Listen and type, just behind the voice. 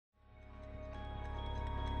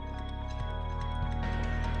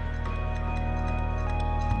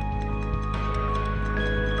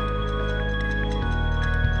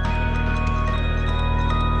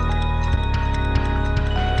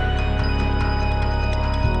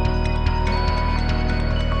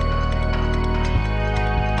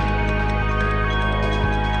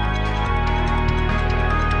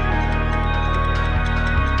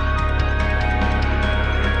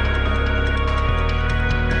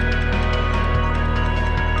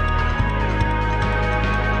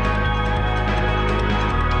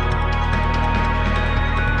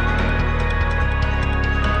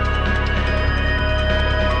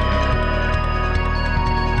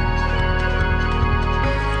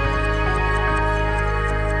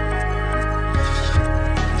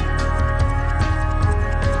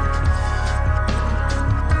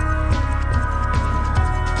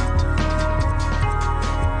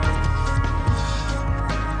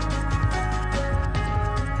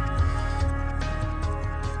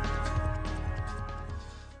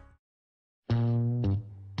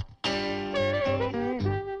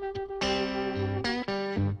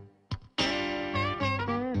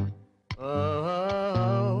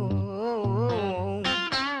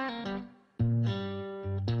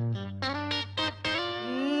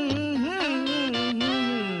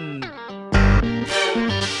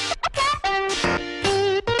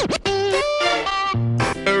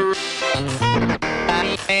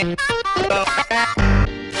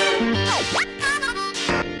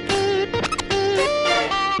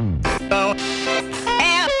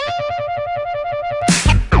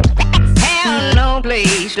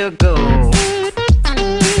Place to go.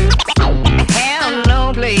 Have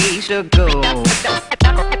no place to go.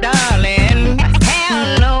 Darling,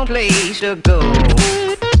 have no place to go.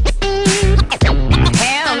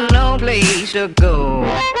 Have no place to go.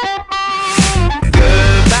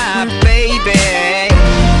 Goodbye, baby.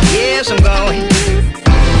 Yes, I'm going.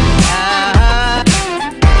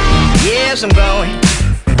 Yes, I'm going.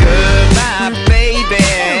 Goodbye, baby.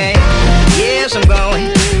 Yes, I'm going.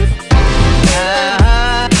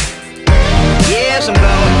 Yes, I'm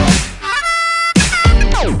going.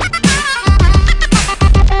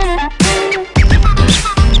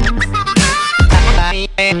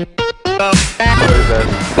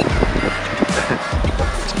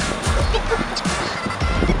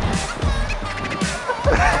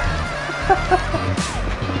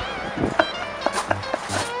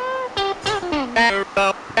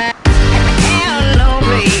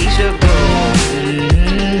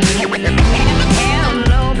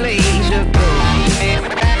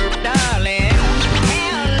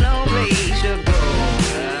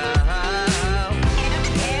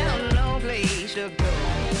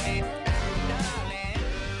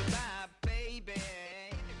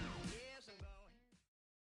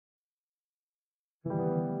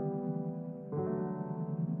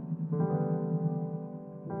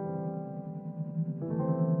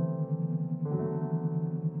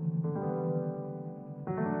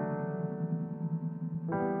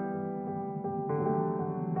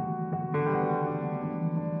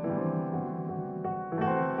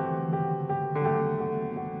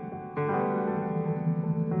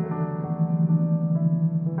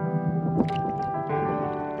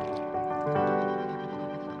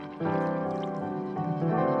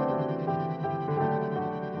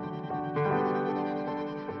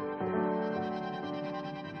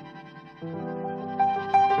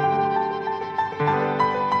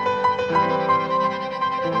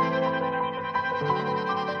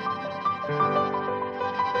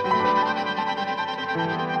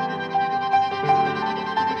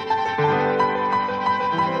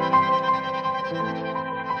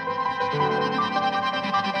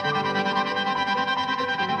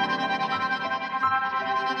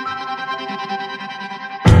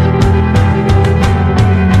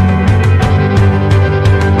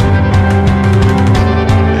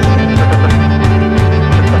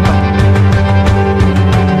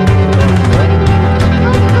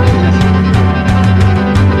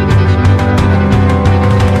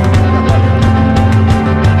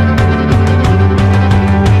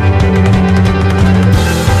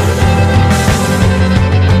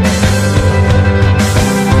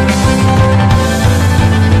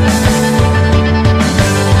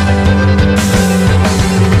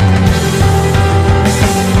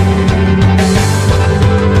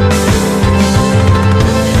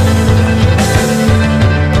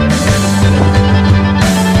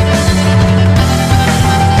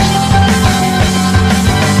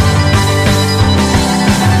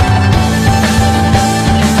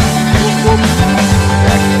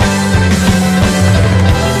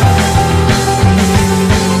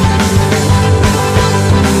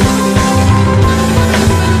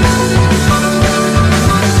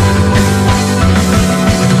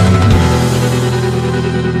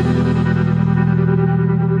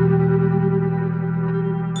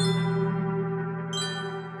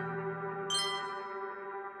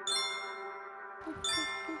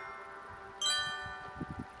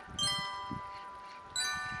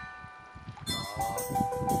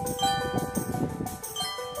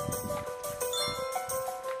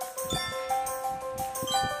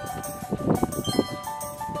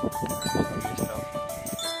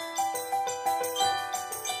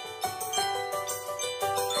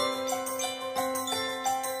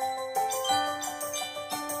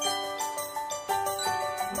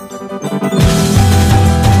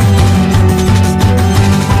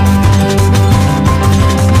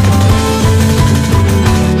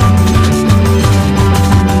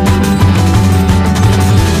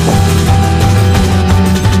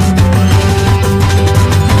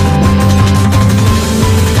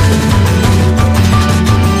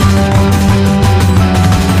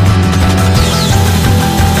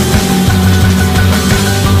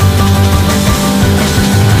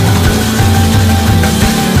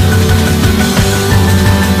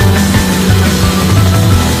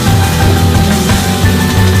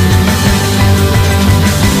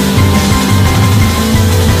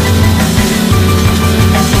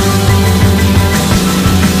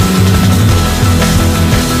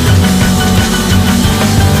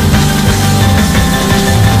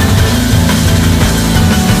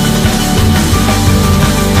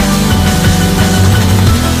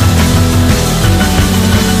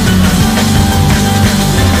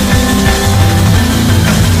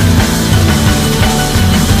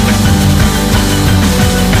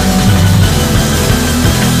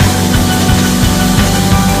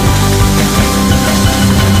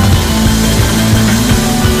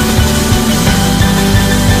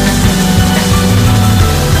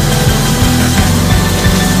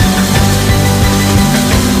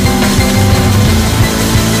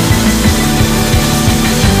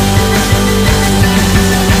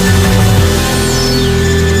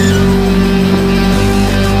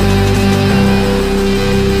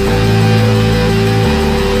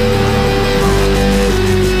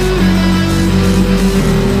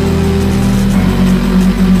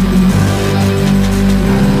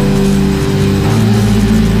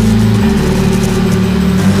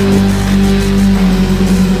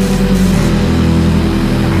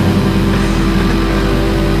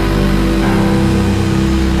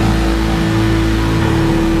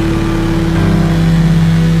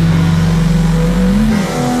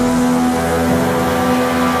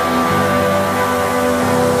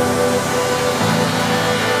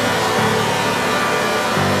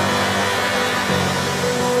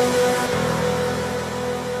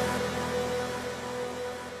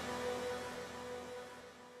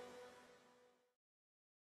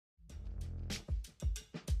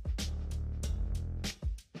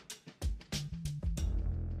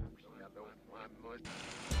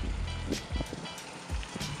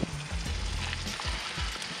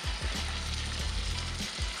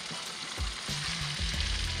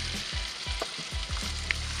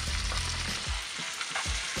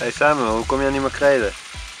 Hey Samuel, hoe kom je aan die makrelen?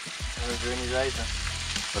 Dat wil je niet weten.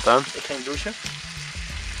 Wat dan? Ik ging douchen.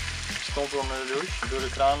 Ik stond onder de douche, doe de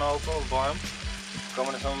kraan open, of warm. Dan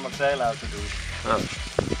komen er zo'n makrelen uit de douche. Oh.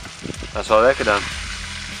 Dat is wel lekker dan.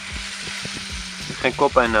 Geen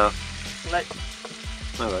koppijn nou? Nee.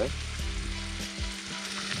 Oké.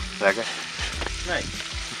 Lekker. Nee.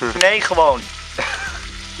 Nee gewoon.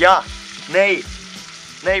 Ja. Nee.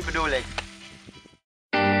 Nee bedoel ik.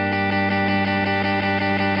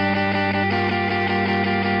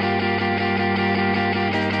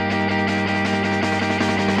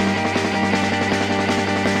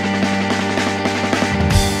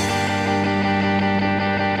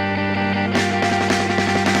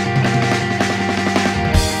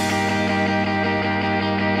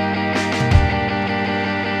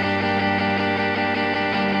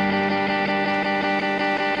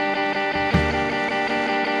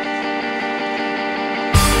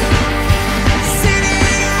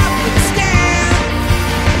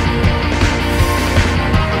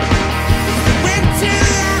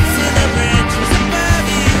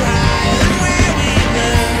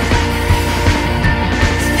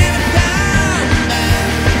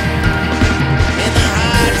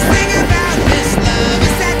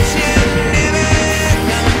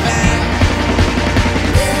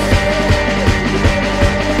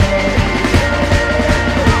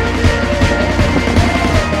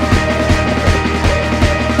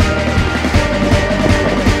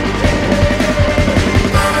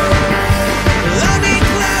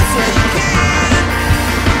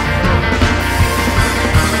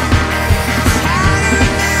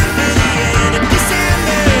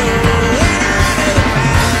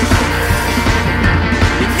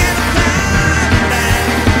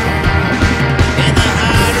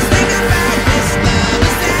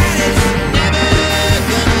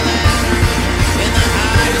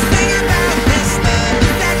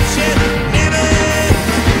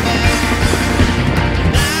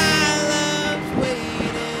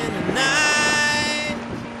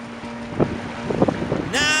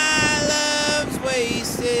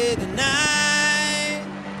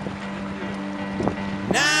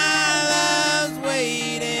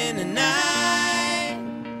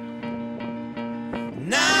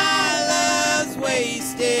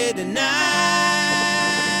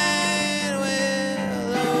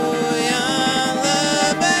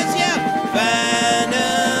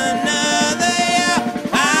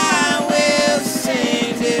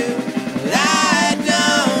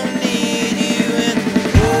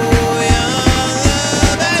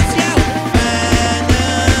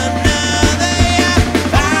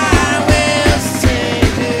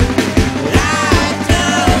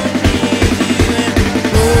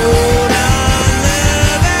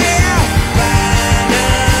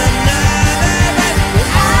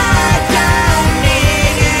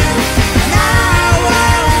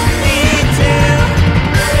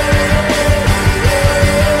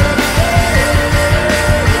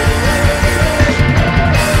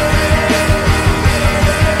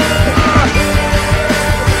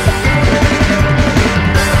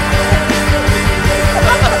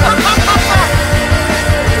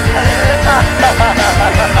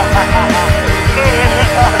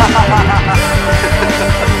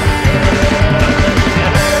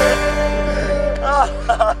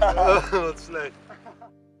 Wat slecht.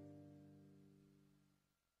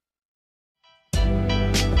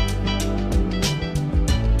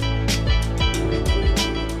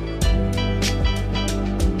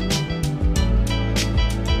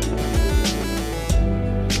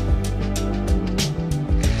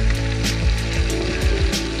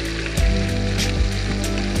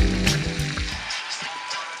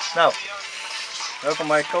 Nou, welkom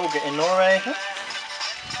bij Koken in Noorwegen.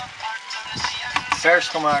 Vers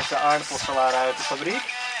gemaakte aardappelsalade uit de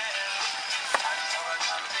fabriek.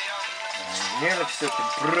 Een heerlijk stukje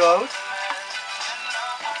brood.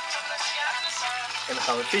 En dan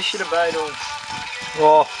gaan we visje erbij doen.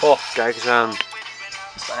 Oh, oh, kijk eens aan. Dat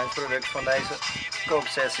is het eindproduct van deze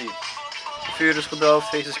kooksessie. Het vuur is gedoofd,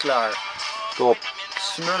 vis is klaar. Top.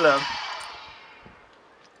 Smullen.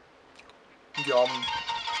 Jam.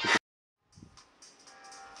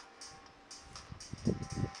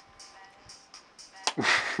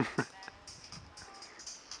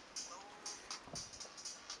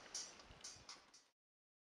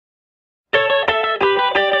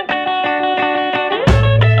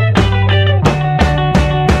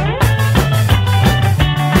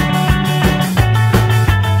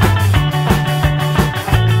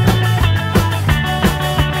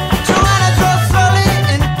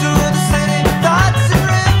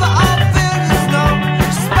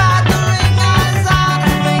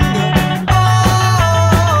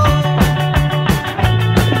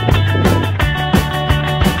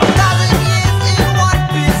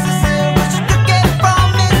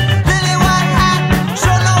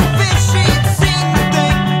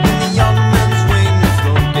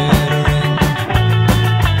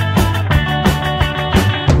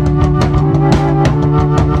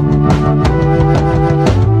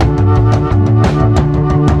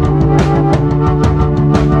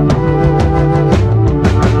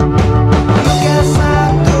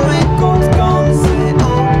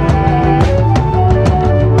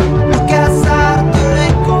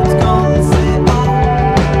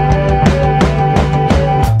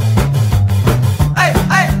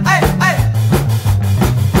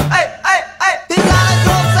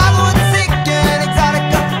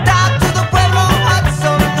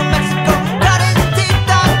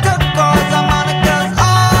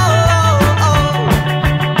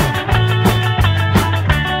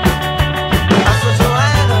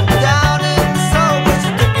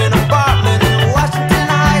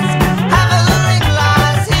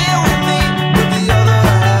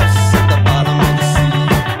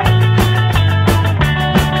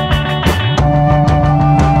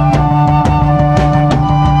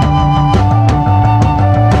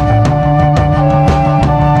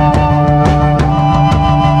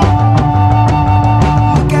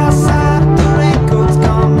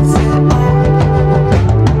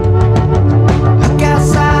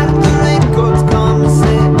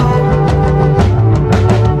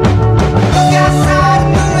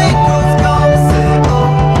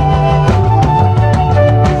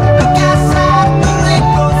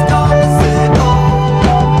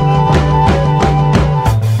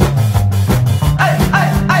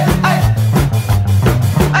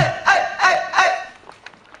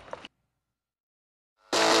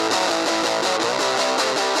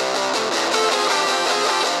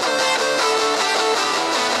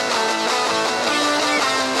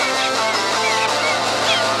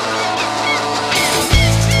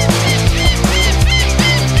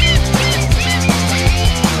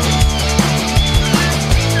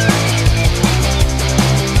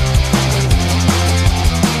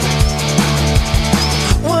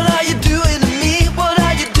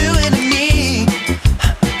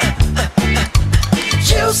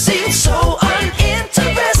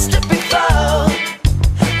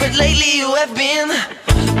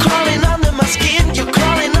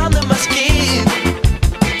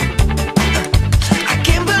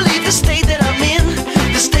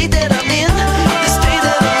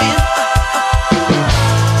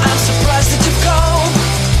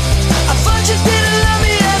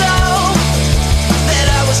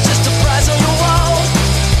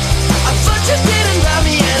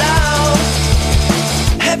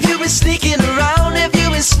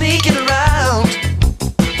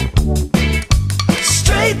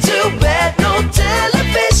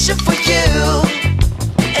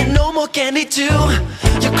 what can they do?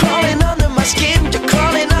 You're crawling under my skin, you're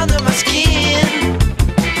crawling under my skin.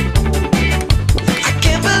 I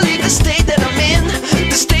can't believe the state that I'm in,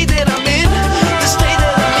 the state that I'm in, the state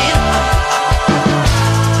that I'm in.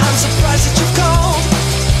 I'm surprised that you called.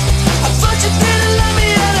 I thought you didn't love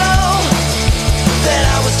me at all, that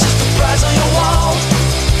I was just a prize on your wall.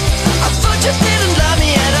 I thought you didn't love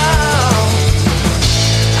me at all.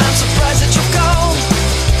 I'm surprised that you called.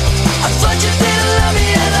 I thought you didn't love me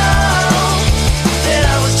at all, that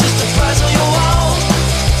I was just a prize on your wall.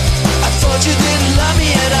 I thought you didn't love me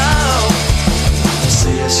at all. You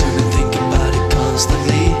say I should be thinking about it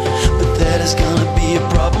constantly, but that is gonna be a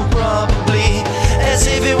problem probably. As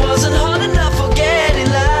if it wasn't hard enough forgetting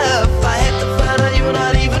love, I had to find out you're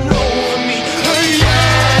not even over me. Hey,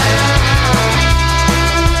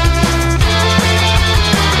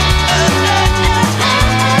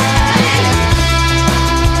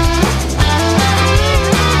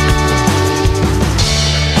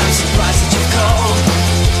 I'm surprised that you called.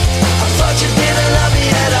 I thought you didn't love me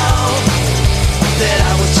at all, that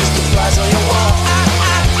I was just a prize on your wall.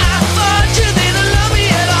 I thought you didn't love me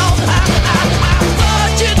at all. I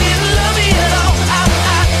thought you didn't love me at all. I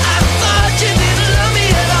thought you didn't love me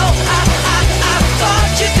at all. I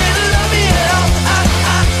thought you didn't love me at all.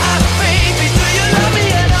 Baby, do you love me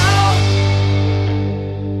at all?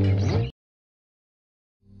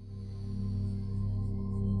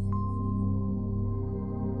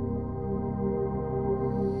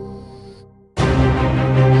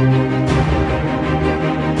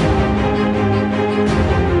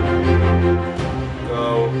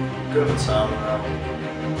 Go. Kunnen we het samen houden?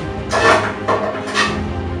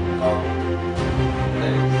 Oh.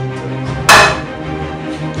 Nee, dat doe ik niet.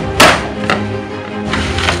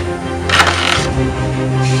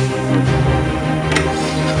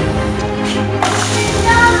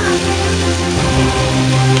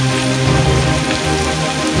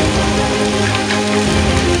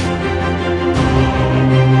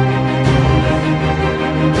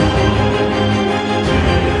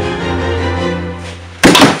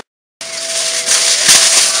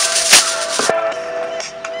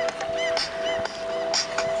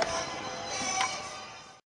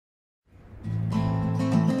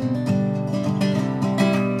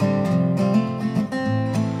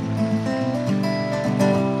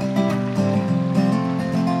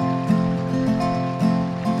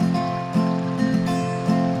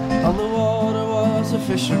 On the water was a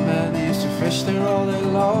fisherman, he used to fish there all day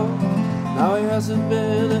long. Now he hasn't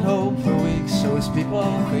been at home for weeks, so his people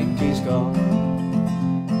think he's gone.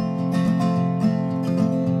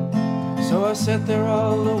 So I sat there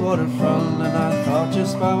on the waterfront and I thought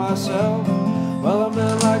just by myself, well, a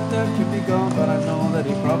man like that could be gone, but I know that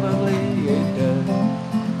he probably ain't dead.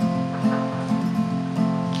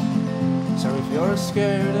 So if you're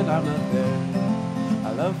scared and I'm not there,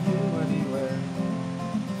 I love you anywhere.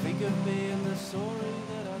 Think of me in the story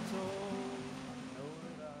that I told. Know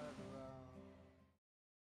that I'm around.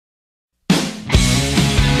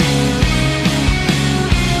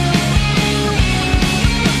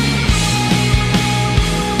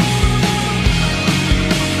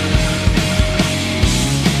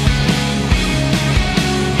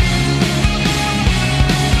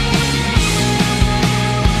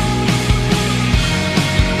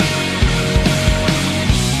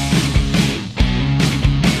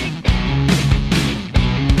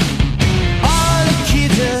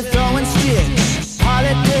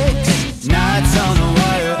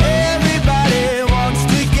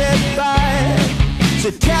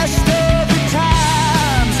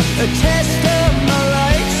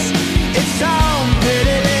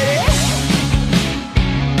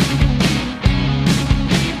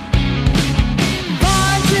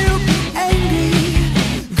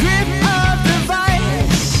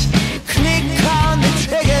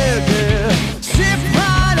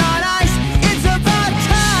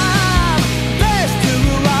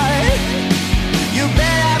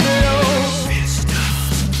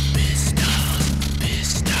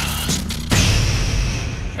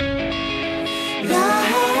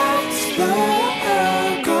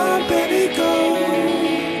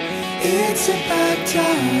 It's about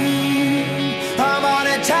time. I'm on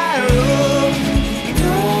a tightrope.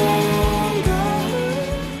 Don't go.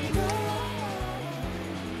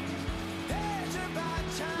 It's about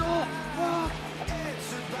time.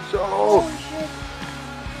 It's about Zo.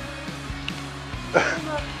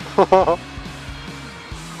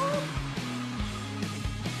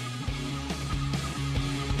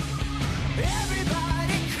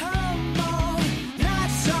 Everybody come on,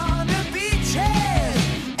 lights on the beaches.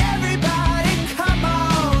 Everybody come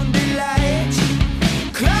on, delight.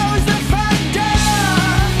 Close the front door.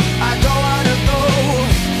 I go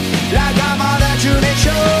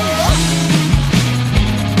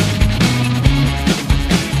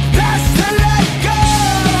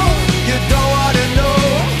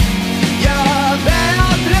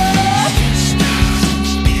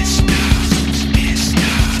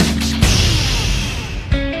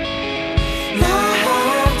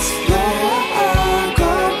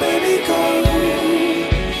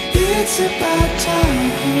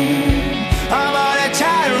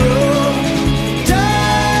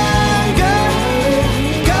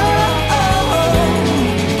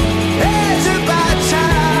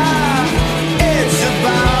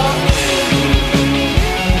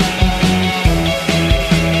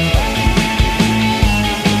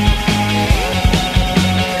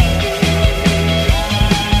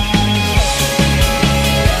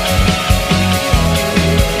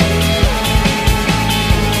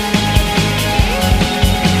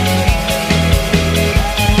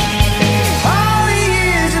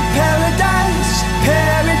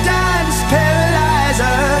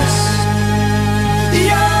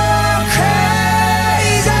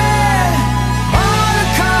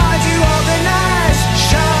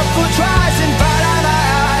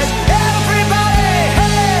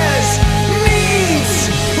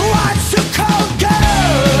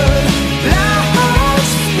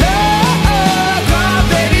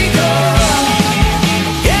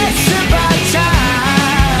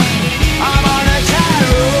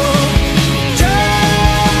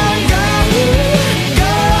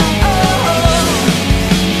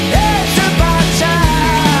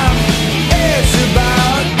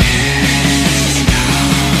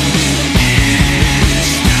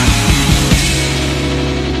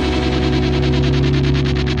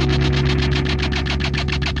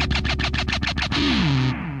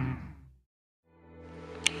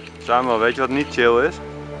Samuel, weet je wat niet chill is?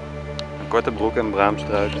 Een korte broek en een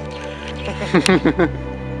braamstruik.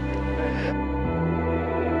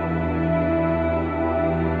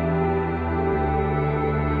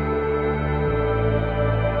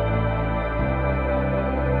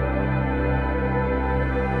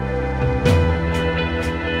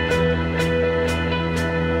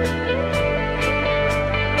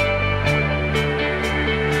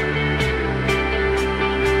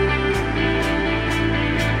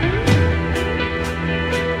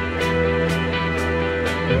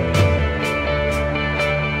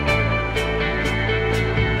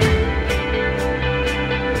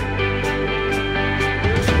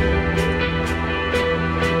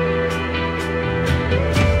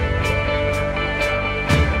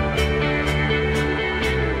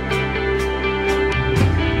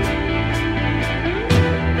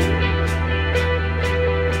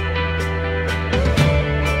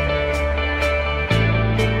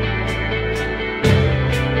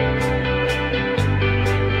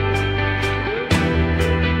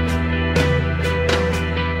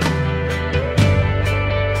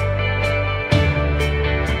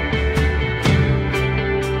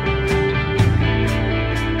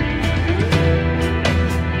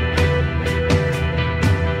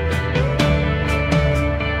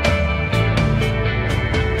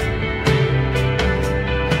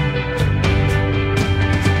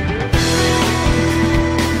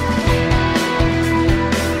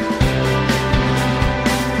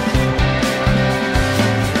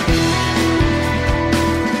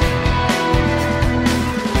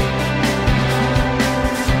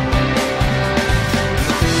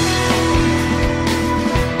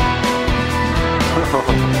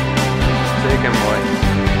 Zeker mooi.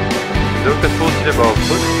 Doe ik het voeltje erboven,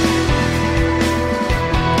 goed?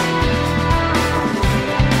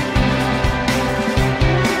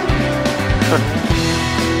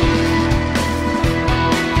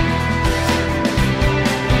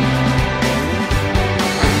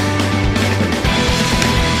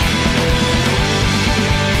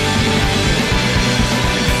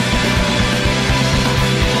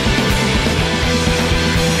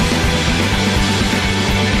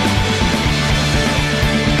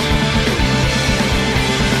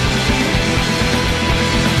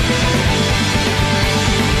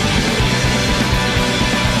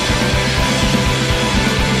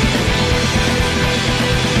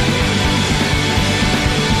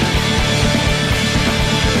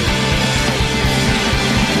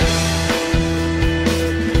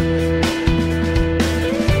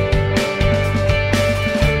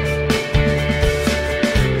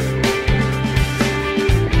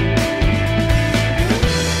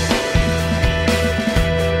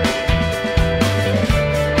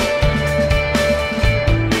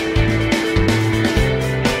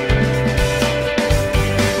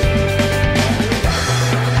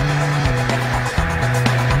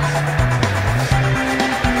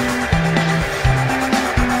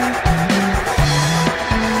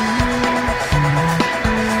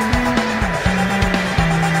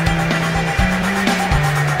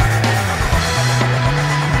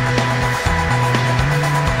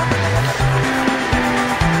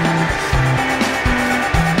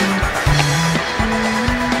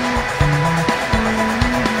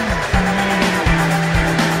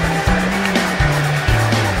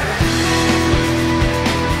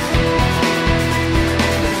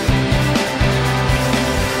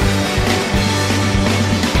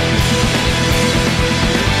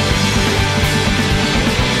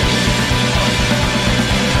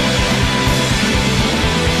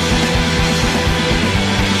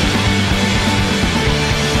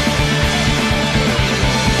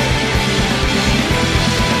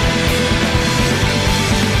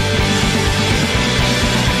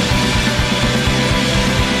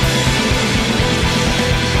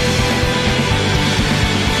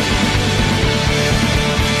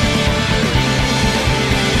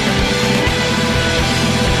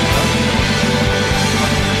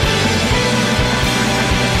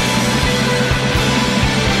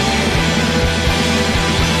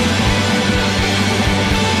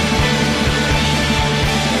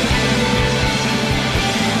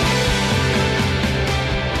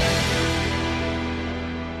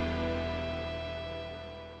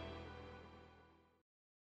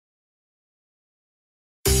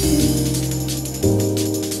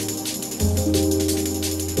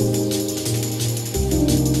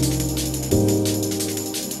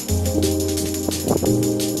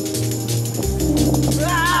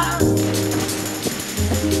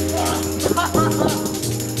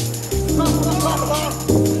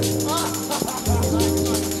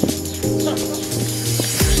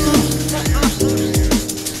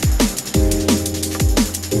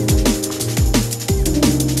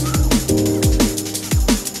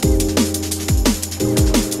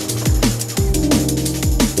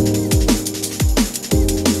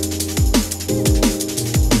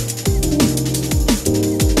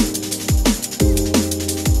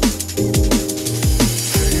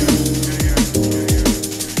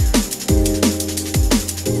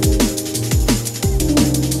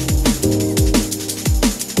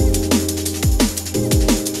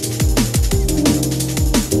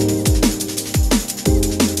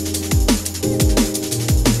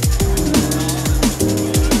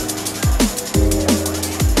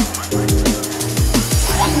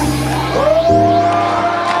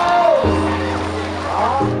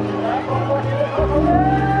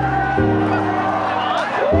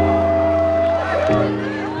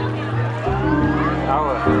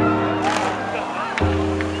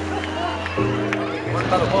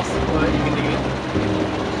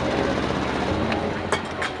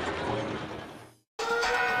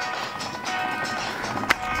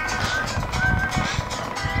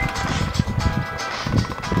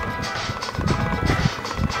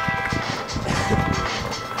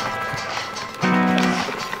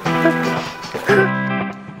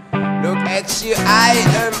 Next to you I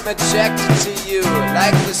am attracted to you,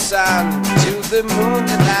 like the sun to the moon,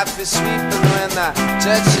 and I feel sweeping when I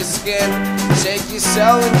touch your skin. Take you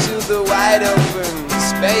so into the wide open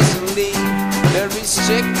space and leave the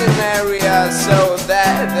restricted area so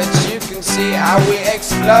that you can see how we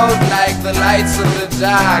explode like the lights in the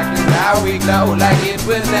dark, and how we glow like it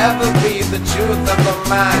will never be the truth of our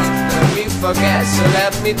minds that we forget. So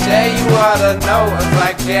let me tell you what I know if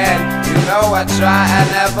I can. You know I try, I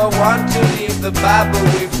never want to leave the Bible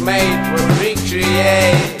we've made, we'll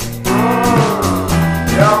recreate.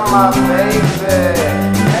 You're my baby,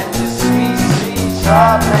 and your sweet, sweet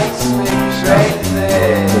heart makes me crazy.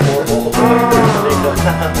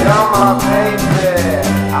 You're my baby,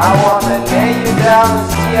 I wanna lay you down and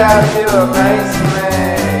see how you amaze me.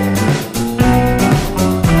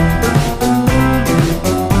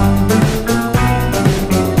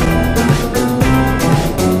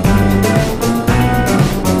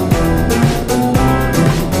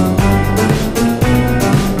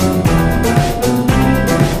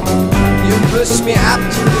 Push me up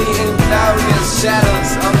to the inglorious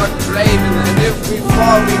shadows of a craving, and if we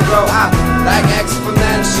fall we grow up like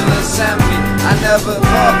exponential assembly. I never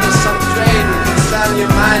thought that some trading is on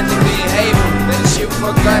your mind and behaving, that you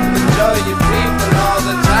forgot the joy you felt and all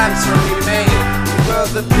the times when we made it. We were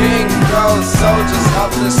the pink gold soldiers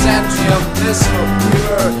of the century of blissful. We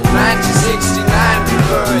were 1969, we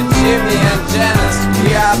were Jimmy and Janice.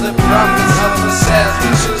 We are the prophets of the cells, we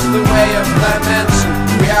choose the way of dimension.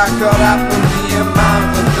 We are caught up in the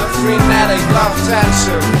amount of the frenetic love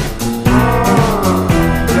tension.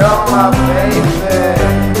 You're my baby.